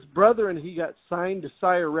 his brother and he got signed to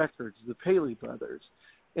Sire Records, the Paley brothers.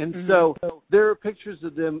 And so there are pictures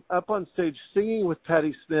of them up on stage singing with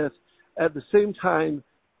Patti Smith at the same time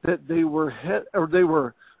that they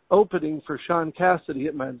were opening for Sean Cassidy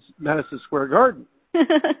at Madison Square Garden.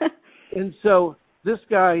 And so this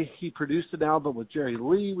guy, he produced an album with Jerry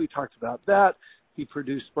Lee. We talked about that. He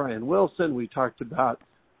produced Brian Wilson. We talked about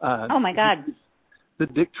oh my God, the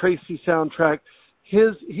Dick Tracy soundtrack.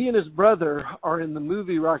 he and his brother are in the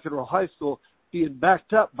movie Rock and Roll High School being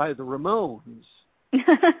backed up by the Ramones.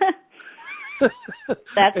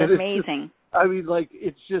 That's amazing. I mean, like,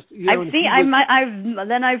 it's just, you know. I've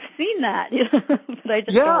seen that, but I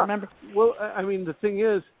just don't remember. Well, I mean, the thing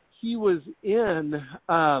is, he was in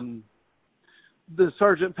the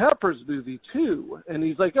Sgt. Pepper's movie too, and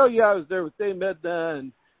he's like, oh yeah, I was there with Dame Edna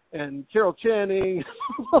and Carol Channing,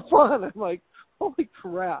 and I'm like, holy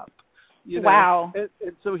crap, you know? Wow.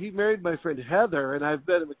 And so he married my friend Heather, and I've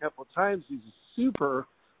met him a couple of times. He's a super,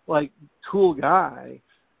 like, cool guy,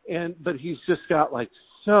 but he's just got like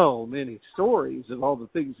so many stories of all the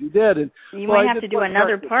things he did. And you might have to do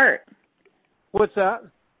another part. What's that?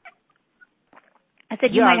 I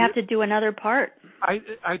said you might have to do another part.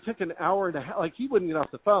 I took an hour and a half. Like, he wouldn't get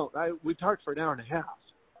off the phone. We talked for an hour and a half.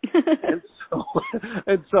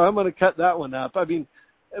 and so I'm going to cut that one up. I mean,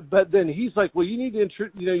 but then he's like, well, you need to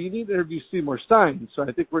interview Seymour Stein. So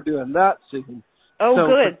I think we're doing that soon. Oh, so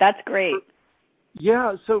good. That's great.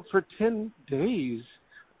 Yeah. So for 10 days,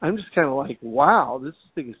 I'm just kind of like, wow, this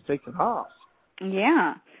thing is taking off.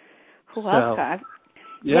 Yeah. Who else got?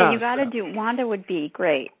 Yeah, you got to do. Wanda would be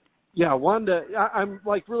great. Yeah, Wanda, I'm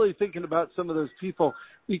like really thinking about some of those people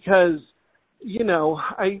because, you know,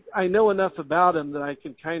 I know enough about them that I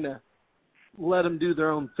can kind of let them do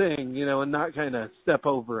their own thing, you know, and not kind of step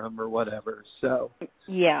over them or whatever. So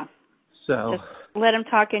yeah, so just let them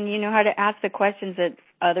talk, and you know how to ask the questions that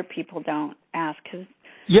other people don't ask. Cause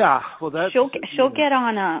well, that's she'll get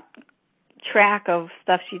on a track of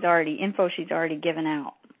info she's already given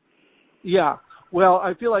out. Yeah. Well,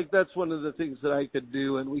 I feel like that's one of the things that I could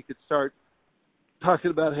do, and we could start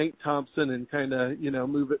talking about Hank Thompson and kind of, you know,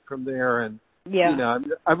 move it from there. And, you know,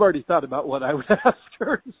 I've already thought about what I would ask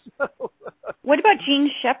her. So. What about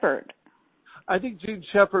Jean Shepherd? I think Jean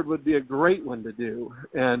Shepherd would be a great one to do.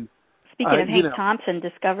 And speaking of Hank Thompson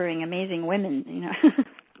discovering amazing women, you know.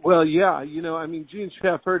 Well, yeah, you know, I mean, Jean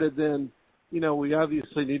Shepherd, and then, you know, we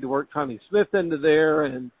obviously need to work Connie Smith into there.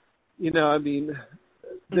 And, you know, I mean,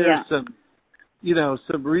 there's some, you know,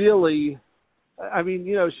 some really, I mean,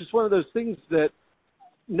 you know, it's just one of those things that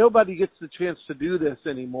nobody gets the chance to do this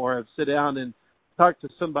anymore, of sit down and talk to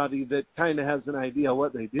somebody that kind of has an idea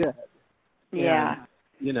what they did. Yeah. And,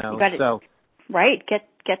 you know, right,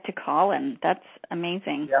 get to call him. That's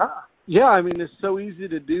amazing. Yeah. Yeah, I mean, it's so easy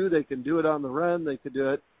to do. They can do it on the run. They could do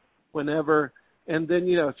it whenever. And then,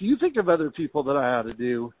 you know, if you think of other people that I ought to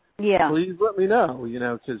do, please let me know, you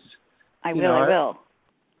know, because I will.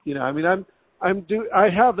 You know, I mean, I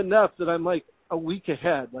have enough that I'm like a week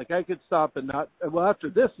ahead. Like, I could stop and after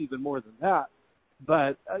this, even more than that.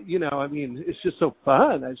 But, you know, I mean, it's just so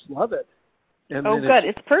fun. I just love it. And good.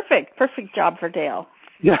 It's perfect. Perfect job for Dale.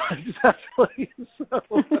 Yeah, exactly.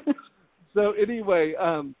 So anyway,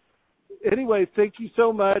 thank you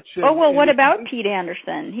so much. What about Pete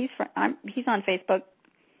Anderson? He's on Facebook.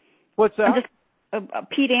 What's that?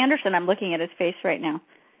 Pete Anderson. I'm looking at his face right now.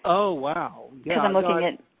 Oh, wow. Yeah, because I'm looking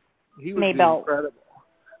at he would Maybelle. Be incredible.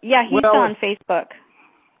 Yeah, he's on Facebook.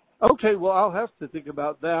 Okay, well, I'll have to think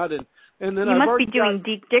about that. And then you must be doing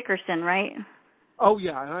Deke Dickerson, right? Oh,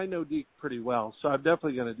 yeah, and I know Deke pretty well, so I'm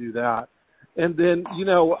definitely going to do that. And then, you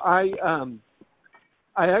know, I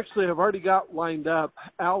actually have already got lined up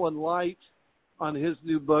Alan Light on his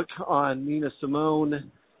new book on Nina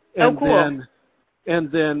Simone. And cool.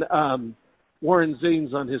 Then Warren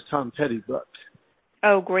Zanes on his Tom Petty book.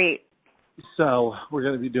 Oh, great. So we're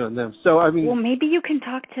going to be doing them. So, I mean... Well, maybe you can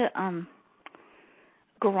talk to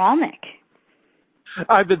Goralnik.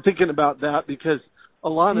 I've been thinking about that because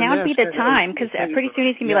Alana Now would be the time, because pretty soon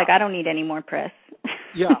he's going to be like, I don't need any more press.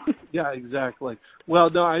 Yeah, exactly. Well,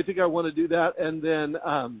 no, I think I want to do that. And then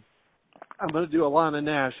I'm going to do Alana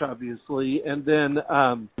Nash, obviously. And then...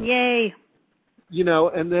 Yay. You know,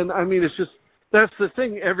 and then, I mean, it's just... That's the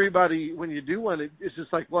thing. Everybody, when you do one, it's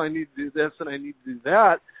just like, well, I need to do this and I need to do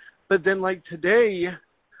that. But then, like today,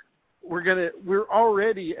 we're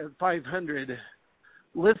already at 500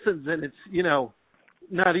 listens, and it's, you know,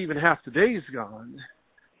 not even half the day's gone.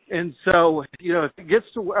 And so, you know, if it gets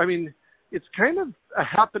to, I mean, it's kind of a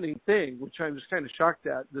happening thing, which I'm just kind of shocked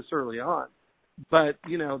at this early on. But,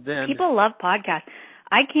 you know, then people love podcasts.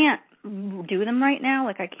 I can't do them right now.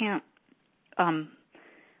 Like, I can't.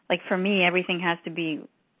 Like, for me, everything has to be,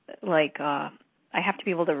 like, I have to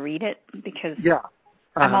be able to read it because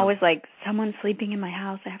I'm always like, someone's sleeping in my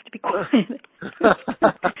house. I have to be quiet.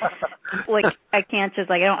 Like, I can't just,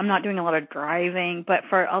 like, I'm not doing a lot of driving. But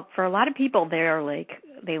for a lot of people, they're, like,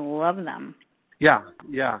 they love them. Yeah.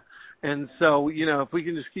 And so, you know, if we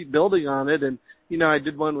can just keep building on it. And, you know, I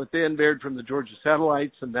did one with Dan Baird from the Georgia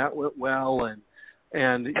Satellites, and that went well. And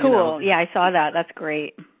And cool. Yeah, I saw that. That's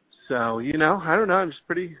great. So I don't know. I'm just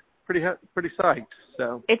pretty psyched.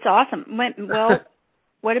 So it's awesome. Well,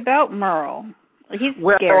 what about Merle? He's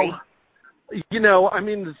scary. I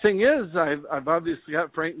mean, the thing is, I've obviously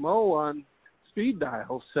got Frank Mull on speed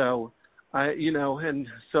dial, so and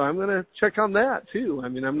so I'm going to check on that too. I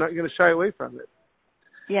mean, I'm not going to shy away from it.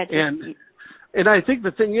 Yeah. And I think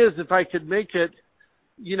the thing is, if I could make it,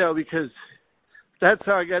 because that's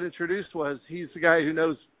how I got introduced, was he's the guy who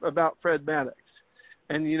knows about Fred Maddox.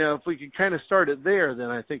 And, if we could kind of start it there, then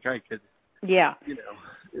I think I could. Yeah.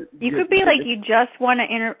 You could be like,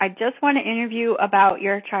 I just want to interview about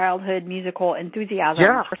your childhood musical enthusiasm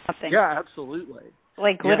or something. Yeah, absolutely.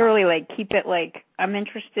 Like literally, like keep it like, I'm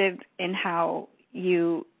interested in how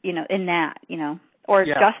you, in that, or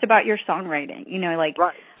just about your songwriting, like.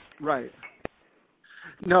 Right.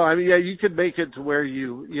 No, I mean, yeah, you could make it to where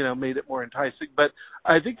you made it more enticing. But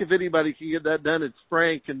I think if anybody can get that done, it's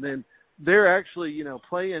Frank. And then they're actually,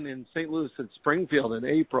 playing in St. Louis and Springfield in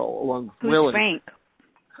April along with Who's Willie. Frank?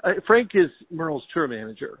 Frank is Merle's tour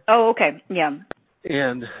manager. Oh, okay. Yeah.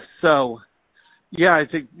 And so, yeah, I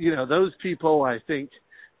think, those people, I think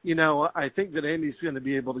that Andy's going to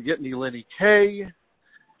be able to get me Lenny Kaye.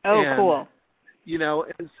 Oh, cool.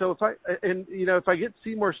 And so if I get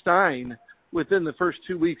Seymour Stein within the first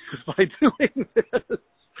 2 weeks by doing this,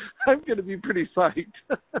 I'm going to be pretty psyched.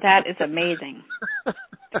 That is amazing.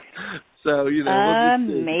 So,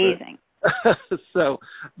 amazing. So,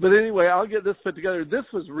 but anyway, I'll get this put together. This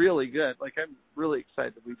was really good. Like, I'm really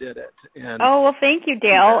excited that we did it. And well, thank you,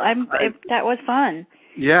 Dale. That was fun.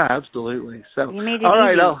 Yeah, absolutely. So, you made it all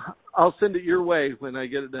easy. right, I'll send it your way when I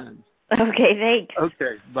get it done. Okay, thanks.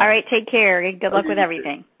 Okay, bye. All right, take care. Good luck with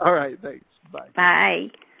everything. All right, thanks. Bye.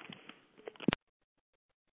 Bye.